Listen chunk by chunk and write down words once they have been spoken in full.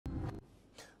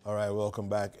All right, welcome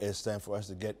back. It's time for us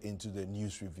to get into the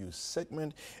news review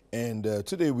segment. And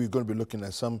today we're going to be looking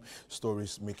at some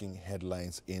stories making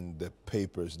headlines in the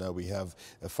papers. Now we have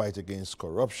a fight against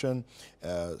corruption,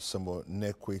 some more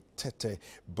Nerquaye Tete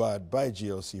barred by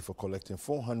GLC for collecting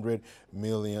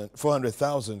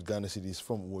 400,000 Ghana cedis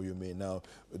from Woyome. Now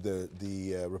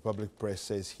the Republic Press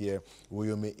says here,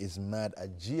 Woyome is mad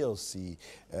at GLC,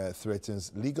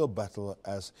 threatens legal battle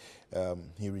as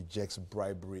he rejects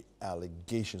bribery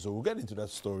allegations. So we'll get into that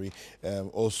story.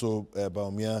 Also,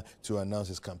 Baumia to announce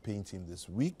his campaign team this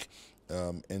week.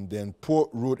 And then poor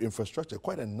road infrastructure.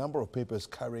 Quite a number of papers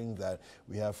carrying that.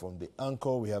 We have from the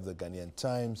Anchor, we have the Ghanaian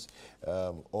Times,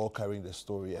 all carrying the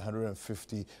story.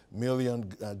 150 million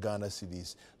Ghana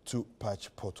cedis to patch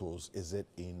potholes. Is it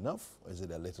enough? Is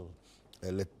it a little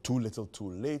too little, too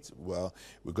late? Well,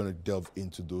 we're going to delve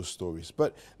into those stories.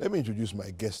 But let me introduce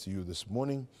my guest to you this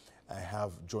morning. I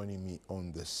have joining me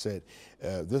on the set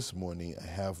this morning, I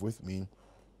have with me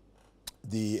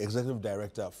the Executive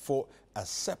Director for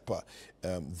ASEPA,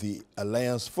 the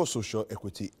Alliance for Social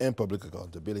Equity and Public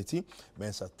Accountability,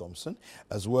 Mensah Thompson,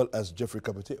 as well as Jeffrey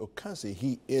Kapete Okanse.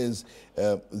 He is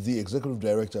the Executive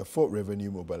Director for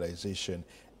Revenue Mobilization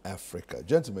Africa.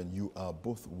 Gentlemen, you are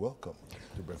both welcome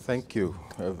to breakfast. Thank you.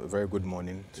 A very good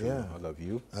morning to all of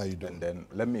you. How you doing? And then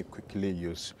let me quickly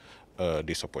use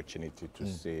this opportunity to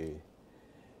say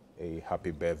a happy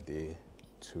birthday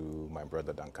to my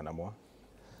brother Duncan Amoah.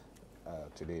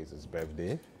 Today is his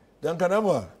birthday. Duncan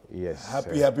Amoah? Yes.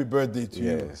 Happy birthday to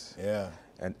you. Yes. Yeah.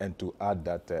 And to add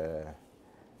that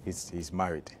he's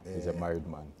married. He's a married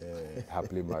man.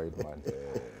 Happily married man.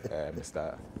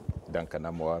 Mr. Duncan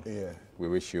Amoah. Yeah. We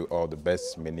wish you all the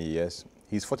best, many years.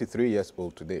 He's 43 years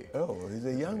old today. Oh, he's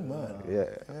a young man. Yeah.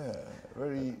 Yeah.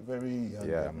 Very, very young.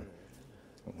 Yeah. Man.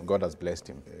 God has blessed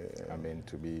him, I mean,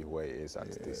 to be where he is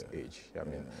at this age. I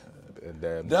mean,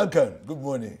 Duncan, good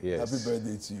morning. Yes. Happy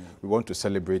birthday to you. We want to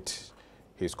celebrate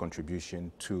his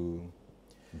contribution to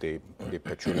the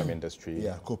petroleum industry.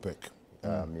 Yeah, COPEC.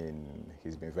 I mean,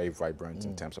 he's been very vibrant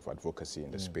in terms of advocacy in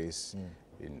the space,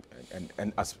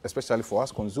 and especially for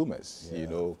us consumers. You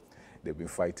know, they've been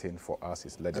fighting for us.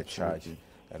 He's led the charge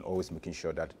and always making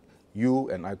sure that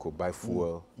you and I could buy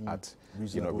fuel at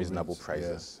reasonable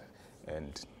prices. Yeah.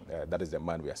 And that is the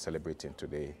man we are celebrating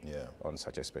today on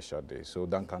such a special day. So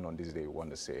Duncan, on this day, we want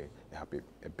to say a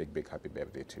big happy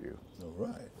birthday to you. All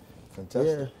right.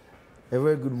 Fantastic. Yeah. A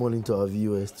very good morning to our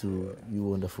viewers, to you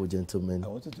wonderful gentlemen. I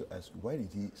wanted to ask, why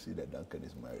did he say that Duncan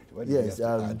is married? Why did yes, he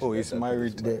have to add oh, he's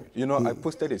married. You know, I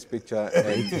posted his picture,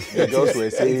 and the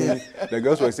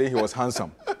girls were saying he was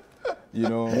handsome. You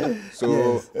know,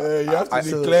 so you have to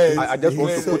declare. I just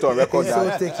want to put on record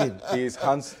that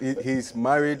he's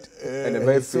married and a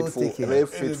very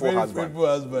faithful husband.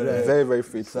 Right. Very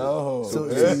faithful. So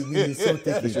he's so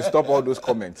taken. You should stop all those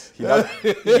comments. He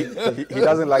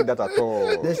doesn't like that at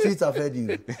all. The streets have heard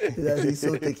you. He's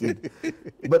so taken.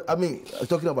 But I mean,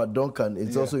 talking about Duncan,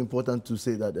 it's also important to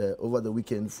say that over the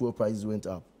weekend, fuel prices went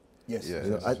up. Yes.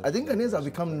 I think Ghanaians have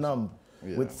become numb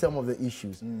with some of the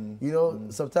issues. You know,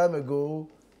 some time ago,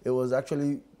 it was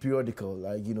actually periodical.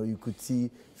 Like, you know, you could see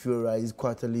fuel rise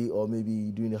quarterly or maybe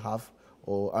during a half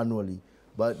or annually.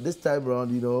 But this time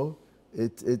around, you know,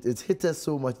 it hit us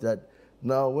so much that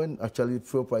now when actually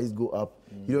fuel prices go up,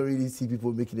 you don't really see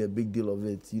people making a big deal of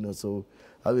it, you know. So,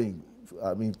 I mean,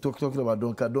 talking about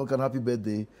Duncan, happy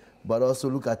birthday, but also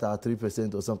look at our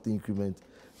 3% or something increment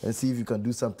and see if you can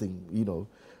do something, you know.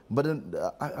 But then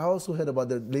I also heard about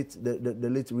the late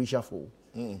reshuffle.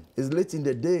 It's late in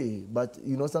the day, but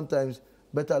you know, sometimes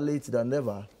better late than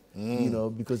never. You know,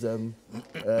 because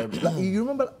like, you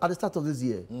remember at the start of this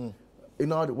year, in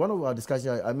one of our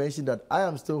discussions, I mentioned that I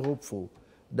am still hopeful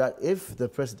that if the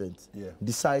president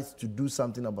decides to do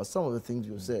something about some of the things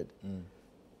you said,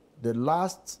 the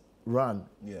last run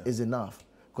is enough.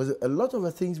 Because a lot of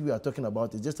the things we are talking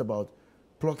about is just about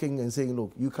plucking and saying,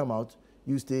 look, you come out,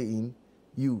 you stay in.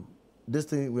 This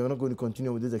thing, we're not going to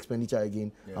continue with this expenditure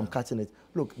again. I'm cutting it.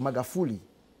 Look, Magafuli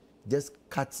just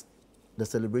cut the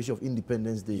celebration of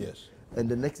Independence Day. Yes. And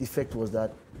the next effect was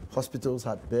that hospitals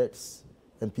had beds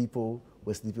and people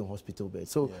were sleeping in hospital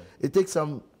beds. So it takes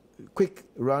some quick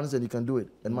runs and you can do it.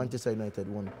 And Manchester United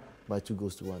won by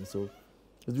 2-1. So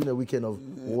it's been a weekend of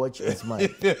watch and smile.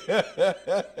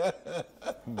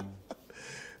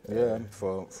 Yeah,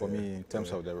 for me, in terms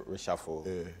of the reshuffle,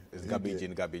 it's garbage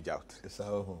in, garbage out.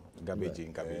 Garbage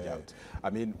in, garbage out.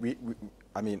 I mean,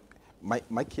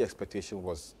 my key expectation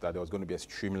was that there was going to be a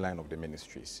streamline of the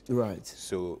ministries. Right.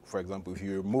 So, for example, if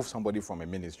you remove somebody from a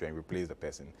ministry and replace the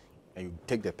person, and you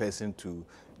take the person to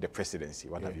the presidency,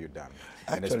 what have you done?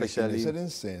 Actually, and especially, in a certain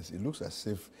sense, it looks as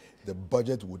if the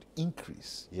budget would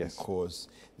increase because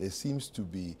there seems to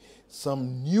be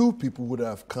some new people would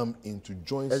have come in to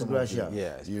join some of the,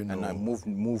 yes, you know. and I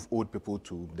move old people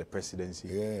to the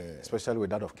presidency, especially with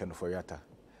that of Ken Ofori-Atta.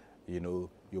 You know,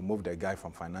 you move the guy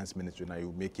from finance ministry, now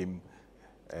you make him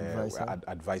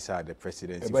advisor at the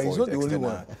presidency. But he's not the only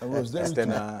one.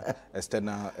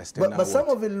 But some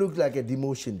of it looked like a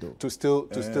demotion, though.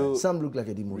 Some look like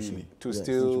a demotion. Really?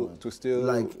 To still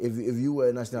like if you were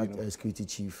a national security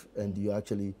chief and you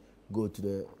actually go to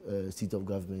the seat of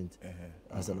government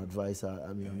as an advisor,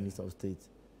 I mean, Minister of State.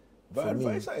 But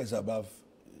advisor is above.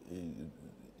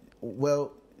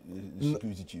 Well,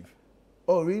 security chief.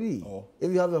 Oh, really? Oh.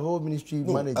 If you have a whole ministry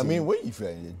managing. I mean, if you're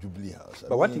in the Jubilee House.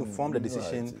 But what informed the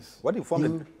decision? What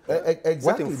informed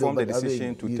the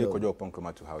decision to take Kojo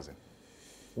Oponkroma to housing?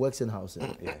 Works in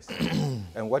housing. Yes.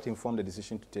 And what informed the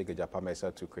decision to take Ejapa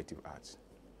Mensah to creative arts?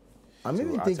 I'm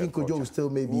even thinking Kojo will still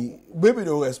maybe they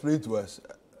will explain to us.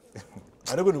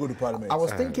 Are they going to go to Parliament? I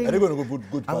was thinking. Are they going to go to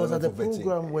Parliament? I was at the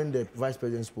program when the Vice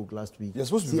President spoke last week. They're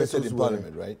supposed to be vetted in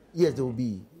Parliament, right? Yes, they will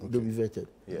be. Okay. They'll be vetted.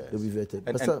 Yes. They'll be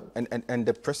vetted. And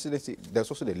the presidency,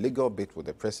 there's also the legal bit with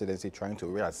the presidency trying to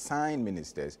reassign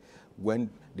ministers when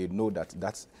they know that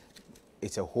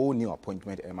it's a whole new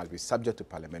appointment and must be subject to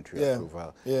parliamentary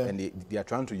approval. Yeah. And they are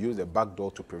trying to use the back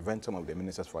door to prevent some of the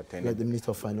ministers from attending. Like the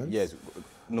Minister of Finance? Yes.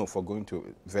 No, for going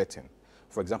to vetting.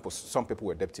 For example, some people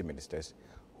were deputy ministers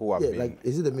who have been like,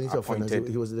 is it the Minister appointed. of Finance?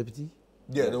 He was the deputy?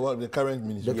 Yeah, the current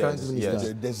minister. The current minister.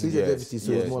 He's a deputy,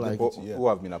 so it's more like who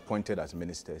have been appointed as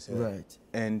ministers. Right.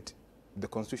 And the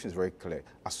Constitution is very clear.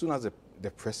 As soon as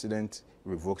the president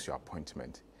revokes your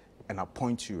appointment and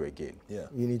appoints you again, you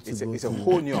need to it's a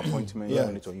whole new appointment.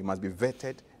 You must be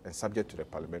vetted and subject to the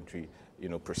parliamentary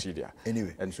procedure.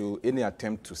 Anyway. And so any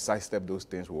attempt to sidestep those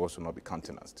things will also not be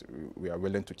countenanced. We are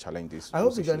willing to challenge this. I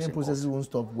hope the Ghanaian processes won't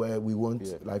stop where we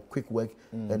want like quick work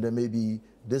and then maybe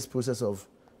this process of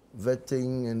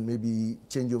vetting and maybe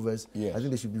changeovers. I think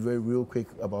they should be very real quick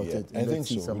about it. I think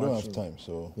so. We don't have time,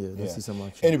 so let's see some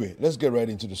action. Anyway, let's get right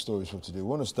into the stories for today. We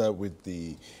want to start with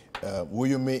the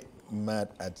Woyome mad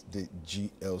at the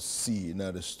GLC.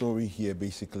 Now, the story here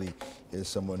basically is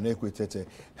someone, Nerquaye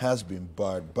has been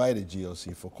barred by the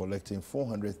GLC for collecting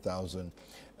 400,000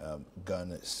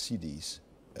 Ghana cedis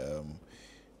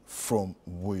from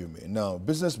Woyome. Now,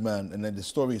 businessman, and then the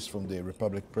story is from the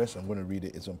Republic Press. I'm going to read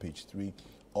it. It's on page 3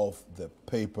 of the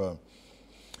paper.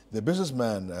 The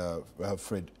businessman,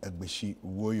 Fred Agbeshi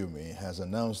Woyome, has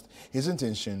announced his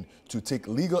intention to take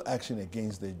legal action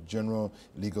against the General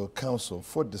Legal Counsel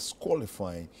for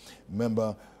disqualifying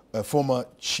former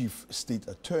Chief State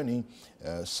Attorney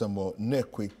Samuel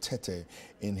Nerquaye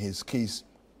in his case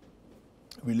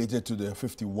related to the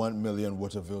 51 million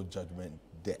Waterville judgment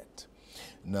debt.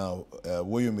 Now,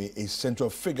 Woyome, a central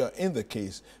figure in the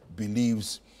case,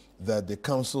 believes that the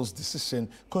council's decision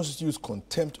constitutes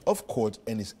contempt of court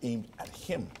and is aimed at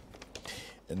him.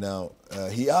 And now,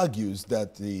 he argues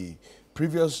that the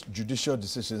previous judicial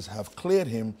decisions have cleared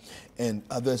him and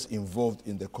others involved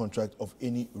in the contract of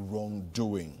any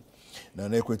wrongdoing. Now,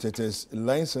 Nerquaye's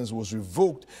license was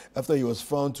revoked after he was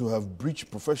found to have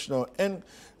breached professional and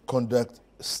conduct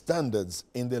standards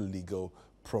in the legal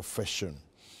profession.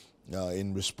 Now,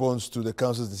 in response to the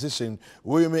council's decision,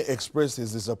 Woyome expressed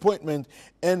his disappointment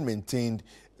and maintained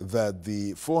that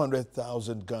the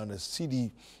 400,000 Ghana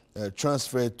cedi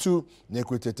transferred to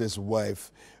Nerquaye's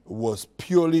wife was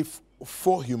purely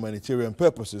for humanitarian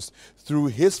purposes through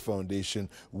his foundation,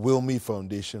 Woyome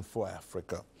Foundation for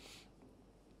Africa.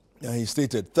 And he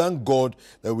stated, "Thank God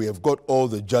that we have got all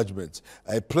the judgments.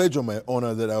 I pledge on my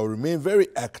honor that I will remain very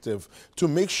active to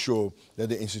make sure that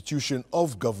the institution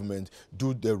of government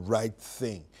do the right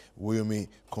thing." Woyome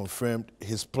confirmed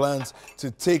his plans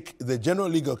to take the General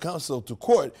Legal Counsel to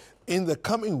court in the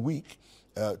coming week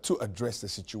to address the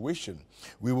situation.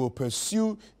 "We will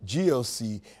pursue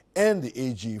GLC and the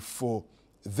AG for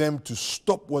them to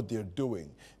stop what they're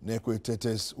doing.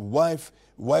 Nerquaye's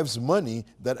wife's money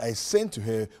that I sent to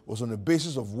her was on the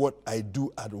basis of what I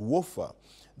do at WOFA,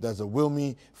 that's the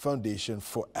Woyome Foundation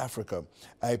for Africa.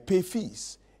 I pay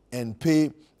fees and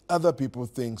pay other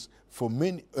things for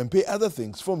many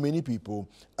people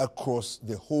across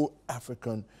the whole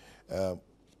African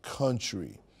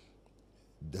country."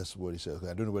 That's what he said.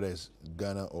 I don't know whether it's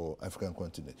Ghana or African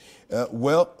continent.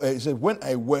 He said, "When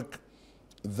I work,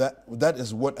 that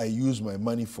is what I use my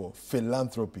money for,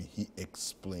 philanthropy," he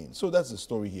explained. So that's the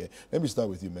story here. Let me start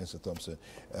with you, Mensah Thompson.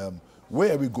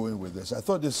 Where are we going with this? I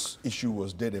thought this issue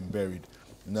was dead and buried.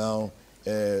 Now,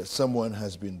 someone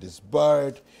has been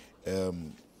disbarred.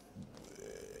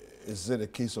 Is it a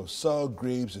case of sour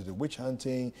grapes? Is it witch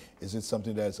hunting? Is it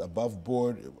something that's above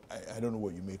board? I don't know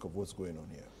what you make of what's going on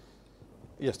here.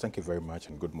 Yes, thank you very much,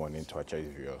 and good morning to our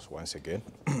Chinese viewers once again.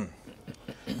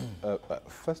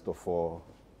 First of all,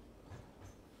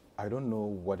 I don't know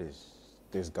what is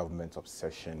this government's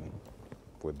obsession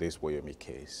with this Woyome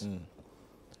case.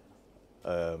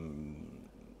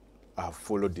 I've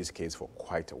followed this case for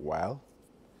quite a while,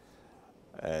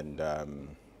 and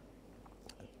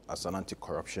as an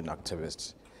anti-corruption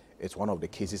activist, it's one of the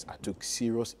cases I took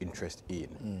serious interest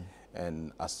in.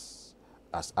 And as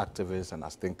activists and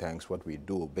as think tanks, what we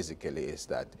do basically is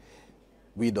that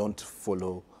we don't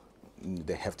follow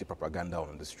the hefty propaganda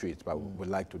on the streets, but we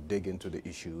like to dig into the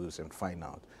issues and find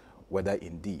out whether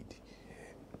indeed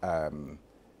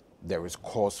there is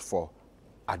cause for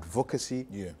advocacy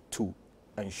to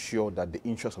ensure that the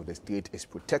interest of the state is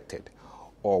protected,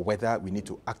 or whether we need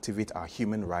to activate our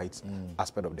human rights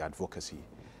aspect of the advocacy.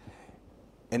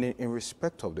 And in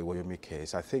respect of the Woyome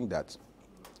case, I think that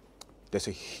there's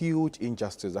a huge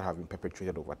injustice that have been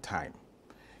perpetrated over time,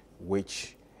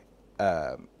 which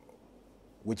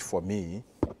for me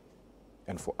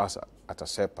and for us at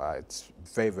ASEPA, it's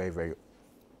very, very, very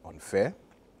unfair,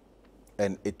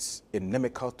 and it's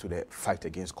inimical to the fight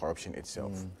against corruption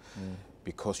itself,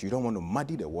 because you don't want to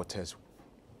muddy the waters.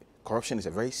 Corruption is a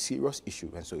very serious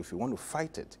issue, and so if you want to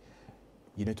fight it,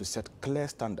 you need to set clear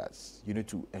standards. You need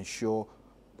to ensure,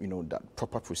 that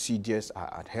proper procedures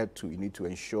are adhered to. You need to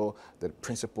ensure that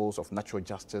principles of natural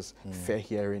justice, fair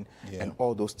hearing, and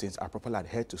all those things are properly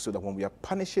adhered to, so that when we are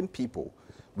punishing people,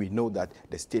 we know that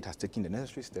the state has taken the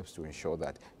necessary steps to ensure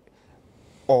that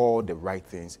all the right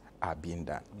things are being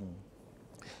done.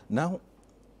 Now,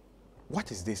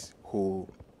 what is this whole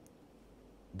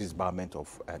disbarment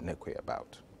of Nerquaye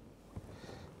about?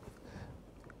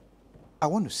 I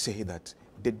want to say that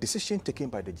the decision taken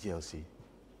by the GLC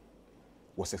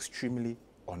was extremely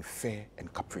unfair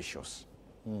and capricious.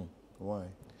 Why?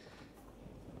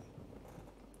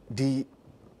 You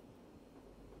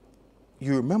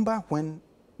remember when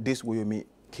this Woyome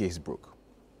case broke?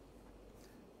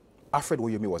 Alfred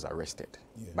Woyome was arrested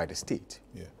by the state.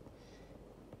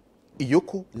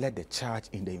 Iyoko led the charge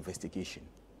in the investigation.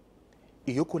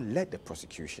 Iyoko led the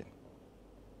prosecution.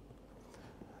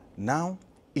 Now,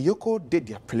 Iyoko did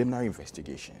their preliminary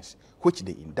investigations, which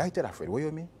they indicted Alfred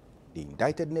Woyome, they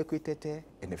indicted Nerquaye,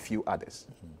 and a few others.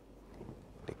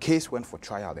 The case went for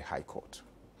trial at the High Court.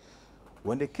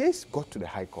 When the case got to the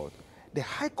High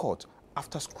Court,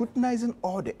 after scrutinizing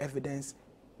all the evidence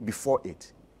before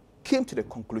it, came to the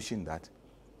conclusion that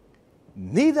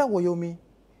neither Woyome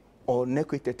or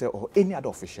Nerquaye or any other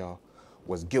official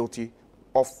was guilty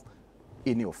of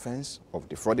any offense of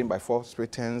defrauding by false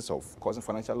pretense, of causing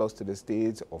financial loss to the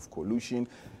state, of collusion.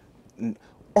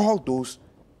 All those,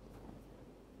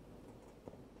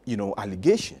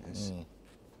 allegations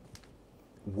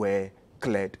were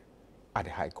cleared at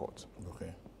the High Court.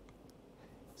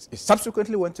 It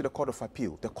subsequently went to the Court of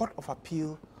Appeal. The Court of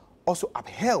Appeal also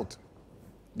upheld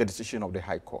the decision of the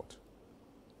High Court.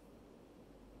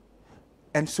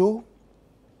 And so,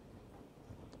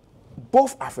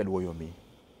 both Alfred Woyome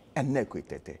and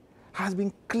Nerquaye has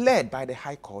been cleared by the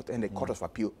High Court and the Court of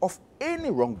Appeal of any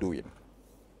wrongdoing.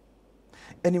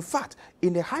 And in fact,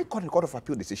 in the High Court and Court of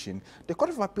Appeal decision, the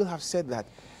Court of Appeal have said that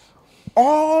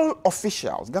all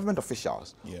officials, government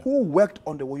officials, who worked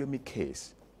on the Woyome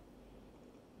case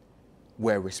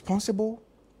were responsible,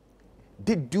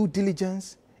 did due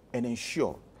diligence, and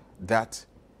ensured that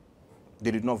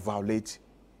they did not violate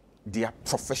their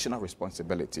professional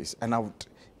responsibilities. And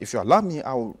if you allow me,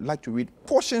 I would like to read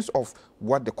portions of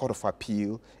what the Court of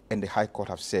Appeal and the High Court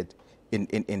have said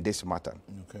in this matter.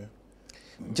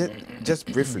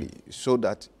 Just briefly, so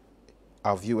that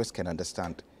our viewers can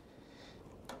understand.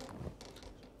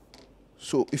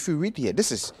 So if you read here,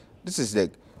 this is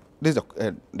the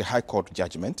High Court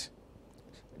judgment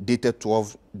dated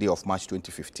 12th day of March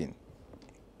 2015.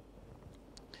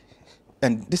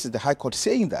 And this is the High Court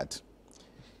saying that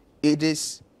it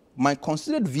is my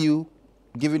considered view,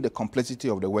 given the complexity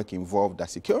of the work involved,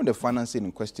 that securing the financing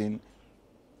in question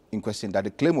that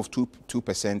the claim of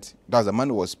 2%, that the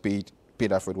money was paid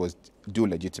after it was due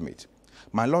legitimate.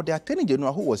 My Lord, the Attorney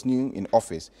General, who was new in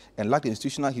office and lacked the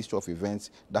institutional history of events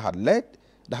that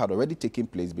had already taken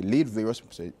place, believed various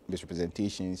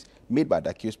misrepresentations made by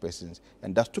the accused persons,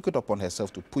 and thus took it upon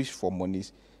herself to push for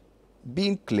monies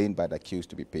being claimed by the accused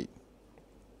to be paid.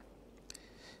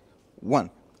 1.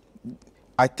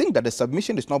 I think that the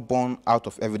submission is not born out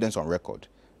of evidence on record.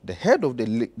 The head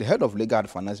of Legal and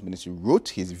Finance Ministry wrote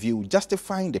his view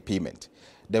justifying the payment.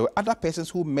 There were other persons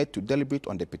who met to deliberate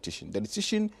on the petition. The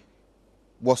decision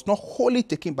was not wholly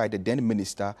taken by the then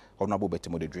Minister, Honorable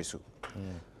Betimo Dedresu.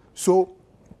 So,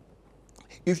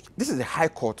 if this is the High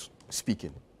Court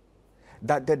speaking,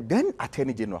 that the then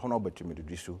Attorney General, Honorable Betimo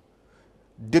Dedresu,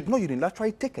 did not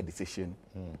unilaterally take a decision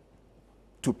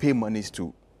to pay monies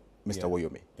to Mr.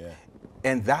 Woyome.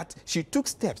 And that she took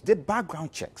steps, did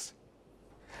background checks.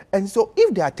 And so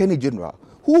if the Attorney General,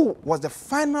 who was the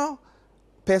final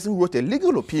person who wrote a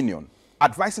legal opinion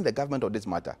advising the government of this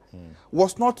matter,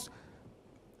 was not,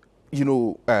 you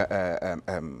know,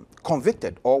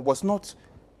 convicted or was not,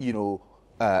 you know,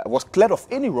 was cleared of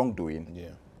any wrongdoing,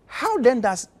 how then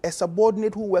does a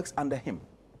subordinate who works under him,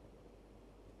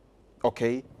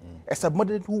 okay, a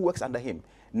subordinate who works under him,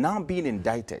 now being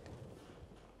indicted?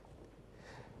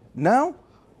 Now,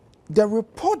 the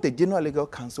report the General Legal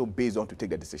Counsel based on to take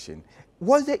the decision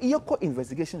was the Iyoko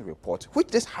investigation report, which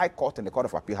this High Court and the Court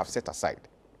of Appeal have set aside.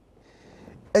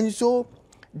 And so,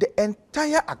 the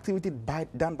entire activity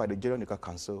done by the General Legal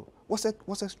Counsel was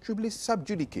extremely sub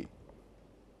judice,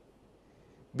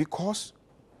 because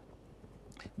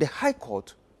the High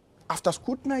Court, after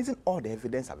scrutinizing all the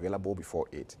evidence available before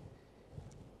it,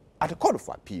 at the Court of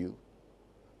Appeal,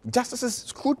 justices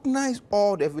scrutinized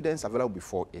all the evidence available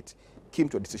before it, came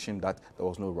to a decision that there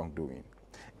was no wrongdoing.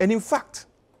 And in fact,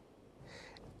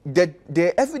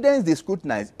 the evidence they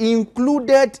scrutinized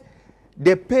included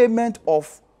the payment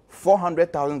of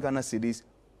 400,000 Ghana cedis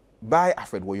by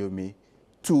Alfred Woyome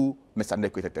to Mr.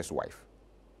 Nerquaye's wife,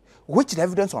 which the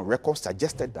evidence on record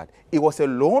suggested that it was a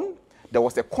loan, there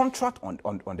was a contract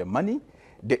on the money.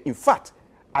 In fact,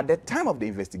 at the time of the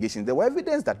investigation, there were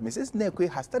evidence that Mrs. Nerquaye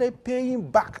has started paying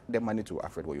back the money to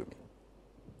Alfred Woyome.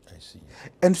 I see.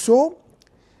 And so,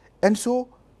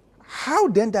 how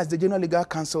then does the General Legal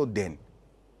Counsel then,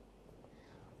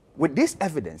 with this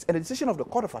evidence and the decision of the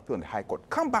Court of Appeal and the High Court,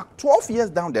 come back 12 years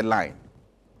down the line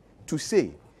to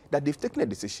say that they've taken a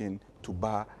decision to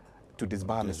disbar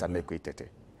Mr. Nerquaye?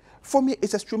 For me,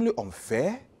 it's extremely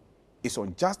unfair, it's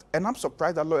unjust, and I'm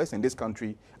surprised that lawyers in this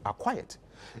country are quiet.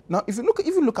 Now, if you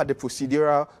look at the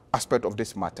procedural aspect of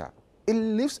this matter,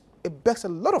 it begs a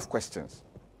lot of questions.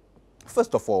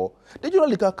 First of all, the General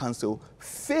Legal Counsel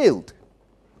failed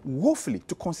woefully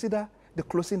to consider the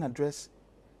closing address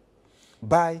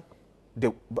by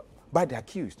the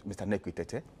accused, Mr.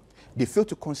 Nerquaye. They failed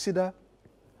to consider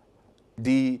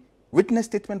the witness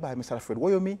statement by Mr. Alfred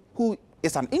Woyome, who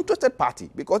is an interested party,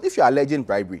 because if you are alleging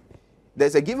bribery,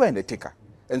 there's a giver and a taker.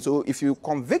 And so if you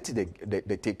convict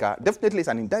the taker, definitely it's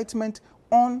an indictment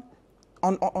on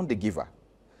the giver.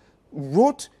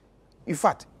 Wrote, in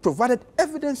fact, provided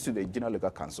evidence to the General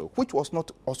Legal Counsel, which was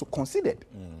not also considered.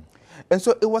 And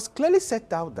so it was clearly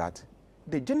set out that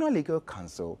the General Legal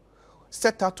Counsel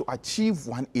set out to achieve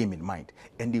one aim in mind,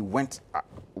 and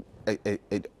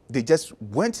they just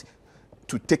went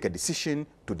to take a decision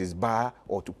to disbar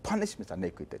or to punish Mr.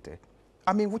 Nerquaye.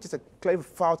 I mean, which is a clear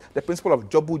foul, the principle of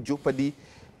double jeopardy.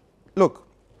 Look,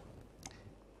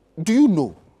 do you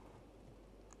know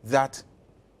that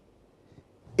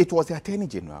it was the Attorney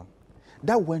General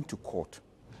that went to court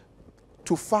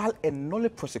to file a nolle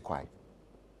prosequi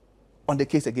on the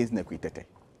case against Nerquaye?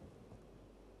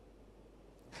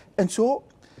 And so,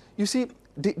 you see,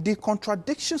 the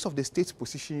contradictions of the state's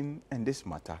position in this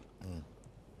matter,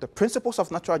 the principles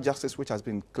of natural justice, which has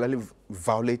been clearly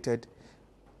violated,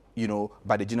 you know,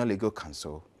 by the General Legal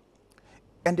Counsel,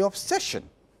 and the obsession,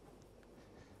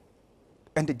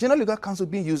 and the General Legal Counsel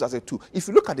being used as a tool. If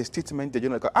you look at the statement, the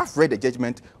General Legal, I've read the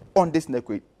judgment on this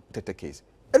Nerquaye case,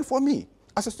 and for me,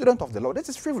 as a student of the law, this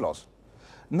is frivolous.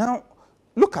 Now,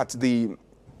 look at the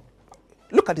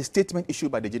statement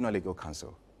issued by the General Legal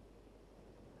Counsel.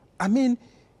 I mean,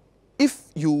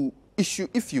 if you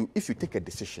take a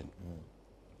decision,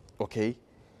 okay,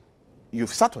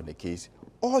 you've sat on the case,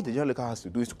 all the General Legal has to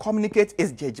do is to communicate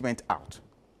its judgment out.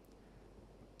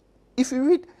 If you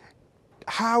read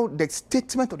how the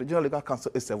statement of the General Legal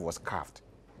Counsel itself was carved,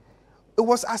 it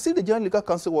was as if the General Legal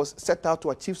Counsel was set out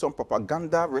to achieve some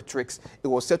propaganda rhetorics. It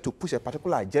was set to push a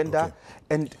particular agenda,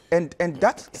 and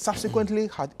that subsequently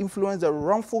had influenced the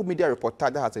wrongful media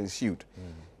reportage that has ensued.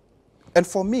 And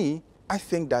for me, I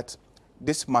think that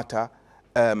this matter,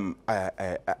 I'm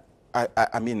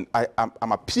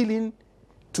appealing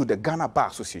to the Ghana Bar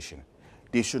Association.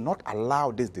 They should not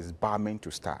allow this disbarment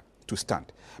to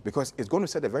stand, because it's going to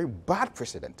set a very bad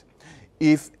precedent.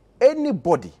 If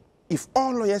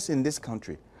all lawyers in this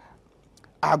country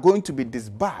are going to be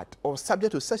disbarred or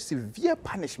subject to such severe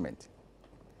punishment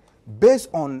based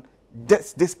on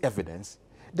this evidence,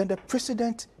 then the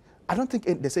precedent, I don't think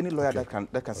there's any lawyer that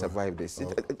can survive this.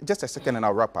 Just a second and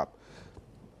I'll wrap up.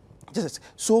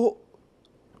 So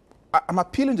I'm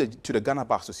appealing to the Ghana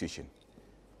Bar Association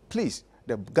please,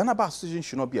 the Ghana Bar Association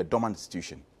should not be a dormant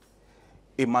institution.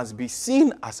 It must be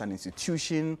seen as an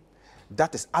institution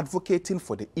that is advocating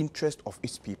for the interest of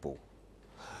its people.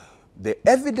 The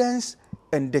evidence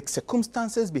and the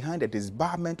circumstances behind the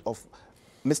disbarment of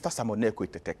Mr. Samuel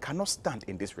Nerquaye cannot stand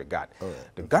in this regard. Right.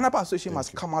 The Ghana Bar Association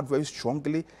must come out very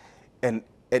strongly and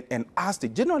ask the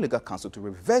General Legal Council to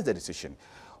reverse the decision.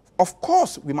 Of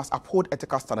course, we must uphold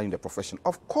ethical standards in the profession.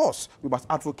 Of course, we must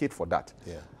advocate for that.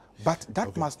 Yeah. But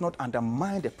that must not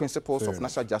undermine the principles of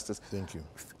natural justice. Thank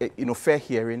you. Fair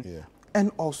hearing,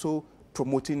 and also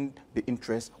promoting the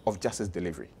interest of justice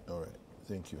delivery. All right.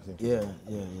 Thank you. Thank you.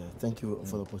 Yeah. Thank you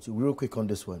for the opportunity. Real quick on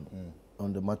this one,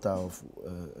 on the matter of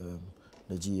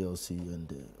the GLC and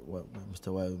Mr.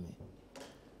 Woyome.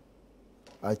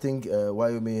 I think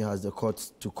Woyome has the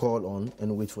court to call on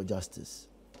and wait for justice.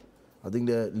 I think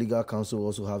the legal counsel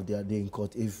also have their day in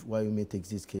court if Woyome takes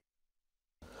this case.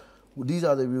 These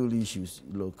are the real issues.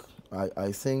 Look,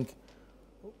 I think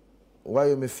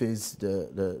Woyome faced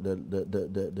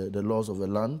the laws of the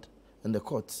land and the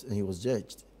courts, and he was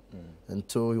judged. And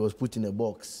so he was put in a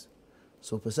box.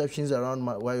 So perceptions around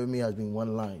Woyome has been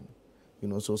one line.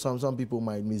 So some people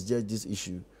might misjudge this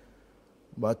issue.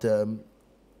 But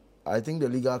I think the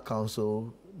legal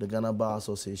counsel, the Ghana Bar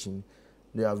Association,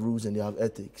 they have rules and they have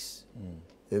ethics.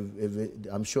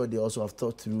 I'm sure they also have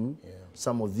thought through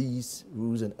some of these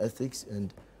rules and ethics,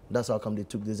 and that's how come they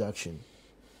took this action.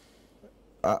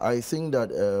 I think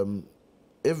that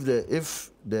if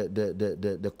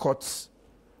the courts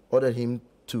ordered him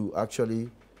to actually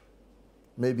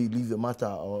maybe leave the matter,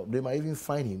 or they might even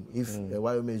fine him if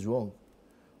Woyome is wrong.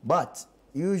 But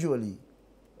usually,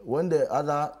 when the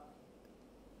other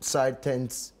side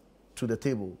turns to the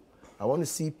table, I want to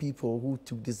see people who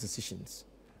took these decisions,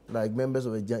 like members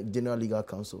of the General Legal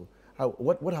Council.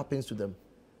 What happens to them?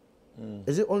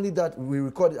 Is it only that we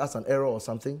record it as an error or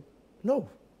something? No.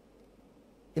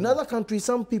 In other countries,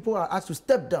 some people are asked to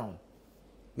step down.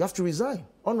 You have to resign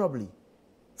honorably.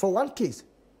 For one case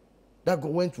that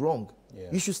went wrong,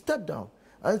 you should step down.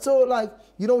 And so,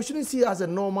 we shouldn't see it as a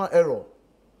normal error.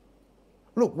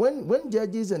 Look, when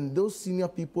judges and those senior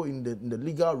people in the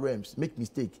legal realms make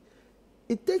mistakes,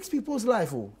 it takes people's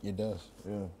life. It does,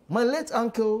 yeah. My late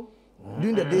uncle,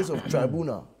 during the days of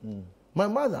tribunal, my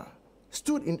mother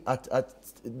stood at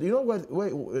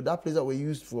where that place that we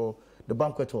used for the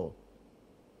banquet hall.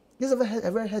 This is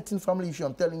a very hurting family issue,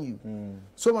 I'm telling you.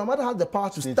 So my mother had the power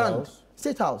to stand.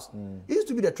 State House. It used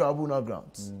to be the tribunal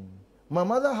grounds. My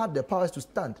mother had the powers to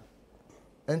stand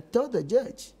and tell the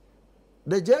judge.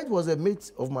 The judge was a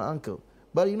mate of my uncle,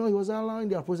 but he was allowing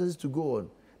their processes to go on.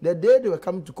 The day they were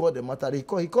coming to call the matter, he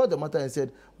called the matter and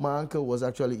said, my uncle was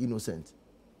actually innocent.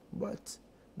 But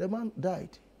the man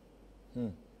died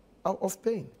out of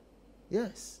pain.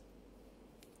 Yes.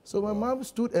 So my mom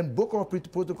stood and broke all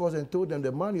protocols and told them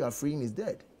the man you are freeing is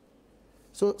dead.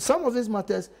 So some of these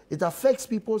matters, it affects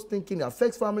people's thinking, it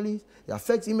affects families, it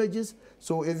affects images.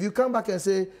 So if you come back and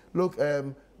say, look,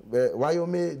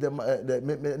 Woyome, the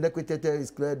Nerquaye is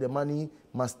clear, the money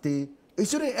must stay, it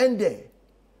shouldn't end there.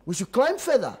 We should climb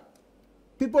further.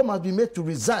 People must be made to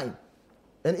resign.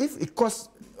 And if it costs,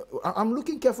 I'm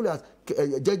looking carefully at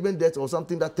judgment debts or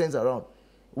something that turns around.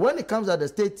 When it comes at the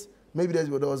state, maybe there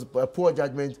was a poor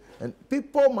judgment, and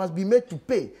people must be made to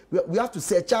pay. We have to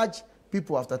surcharge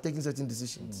people after taking certain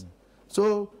decisions.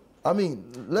 So,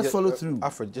 let's follow through.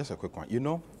 Alfred, just a quick one.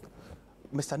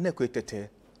 Mr. Nerquaye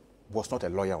was not a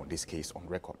lawyer on this case on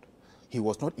record. He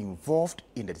was not involved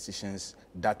in the decisions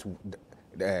that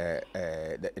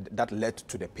led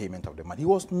to the payment of the money. He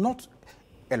was not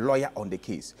a lawyer on the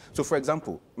case. So, for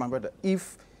example, my brother,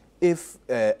 if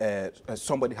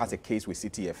somebody has a case with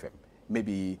Citi FM,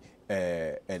 maybe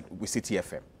with Citi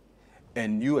FM,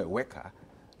 and you're a worker,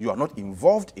 you are not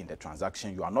involved in the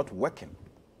transaction, you are not working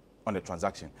on the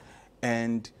transaction,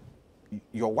 and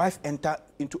your wife entered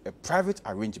into a private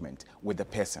arrangement with the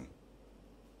person.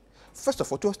 First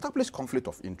of all, to establish conflict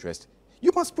of interest,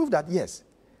 you must prove that, yes,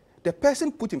 the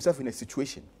person put himself in a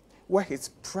situation where his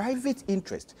private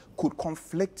interest could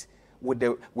conflict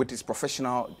with his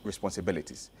professional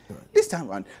responsibilities. Right. This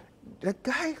time around, the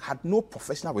guy had no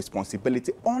professional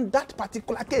responsibility on that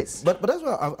particular case. But that's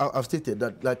why I've stated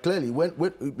that clearly, when,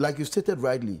 like you stated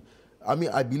rightly,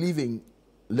 I believe in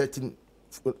letting,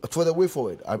 for the way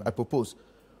forward, I propose,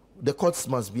 the courts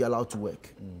must be allowed to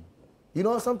work.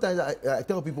 Sometimes I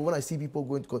tell people, when I see people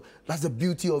going to court, that's the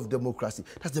beauty of democracy.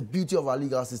 That's the beauty of our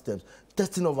legal systems,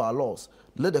 testing of our laws.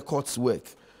 Let the courts work.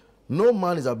 No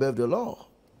man is above the law.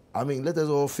 Let us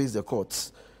all face the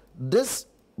courts. This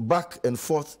back and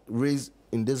forth raised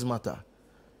in this matter,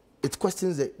 it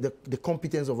questions the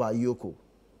competence of our Yoko.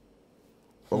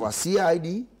 of our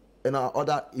CID and our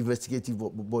other investigative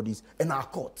bodies and our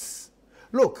courts.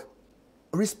 Look,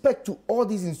 respect to all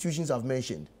these institutions I've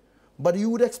mentioned, but you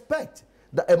would expect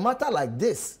that a matter like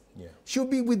this should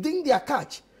be within their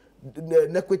catch.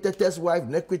 Nerquaye Tete's wife,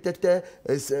 Nerquaye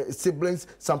Tete, siblings,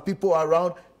 some people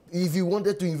around. If you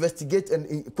wanted to investigate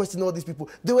and question all these people,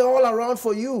 they were all around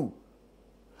for you.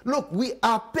 Look, we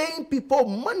are paying people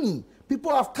money.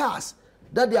 People have cars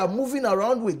that they are moving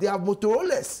around with. They have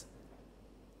Motorola's.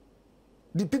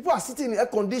 The people are sitting in air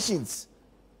conditions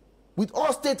with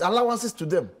all state allowances to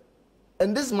them.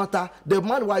 And this matter, the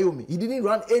man Woyome, he didn't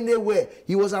run anywhere.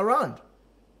 He was around.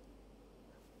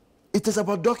 It is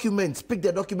about documents. Pick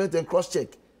the documents and cross-check.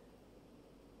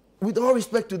 With all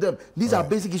respect to them, these are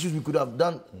basic issues we could have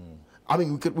done. I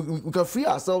mean, we can free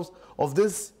ourselves of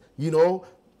this, you know,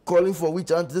 calling for witch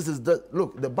hunt. This is the,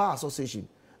 look, the Bar Association,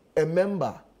 a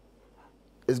member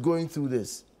is going through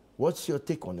this. What's your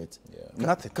take on it? Yeah.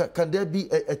 Nothing. Can there be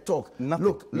a talk? Nothing.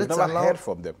 Look, We've let's never allow. heard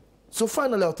from them. So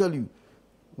finally, I'll tell you,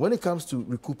 when it comes to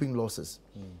recouping losses,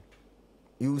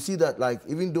 you will see that, like,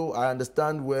 even though I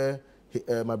understand where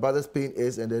my brother's pain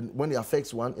is, and then when it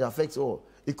affects one, it affects all.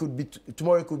 It could be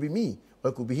tomorrow. It could be me,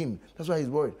 or it could be him. That's why he's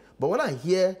worried. But when I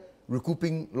hear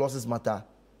recouping losses matter,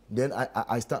 then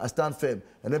I stand firm.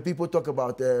 And then people talk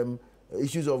about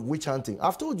issues of witch hunting.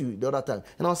 I've told you the other time,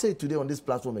 and I'll say it today on this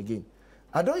platform again.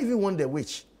 I don't even want the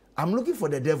witch. I'm looking for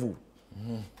the devil.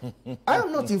 I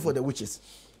am not in for the witches.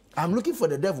 I'm looking for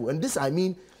the devil. And this, I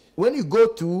mean, when you go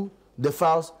to the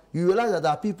files, you realize that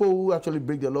there are people who actually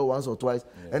break the law once or twice,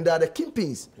 and there are the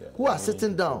kingpins who are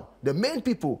sitting down, the main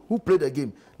people who play the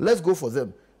game. Let's go for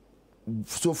them.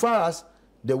 So far as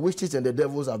the witches and the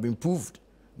devils have been proved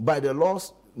by the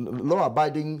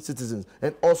law-abiding citizens,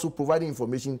 and also providing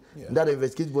information that the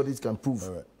investigative bodies can prove.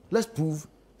 Let's prove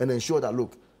and ensure that,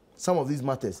 look, some of these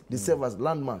matters, they serve as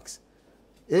landmarks.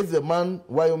 If the man,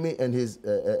 Woyome, and his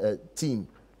team,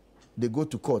 they go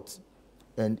to court,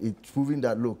 and it's proving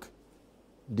that, look,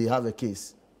 they have a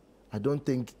case, I don't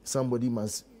think somebody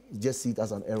must just see it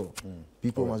as an error.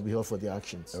 People must be held for their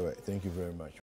actions. All right, thank you very much.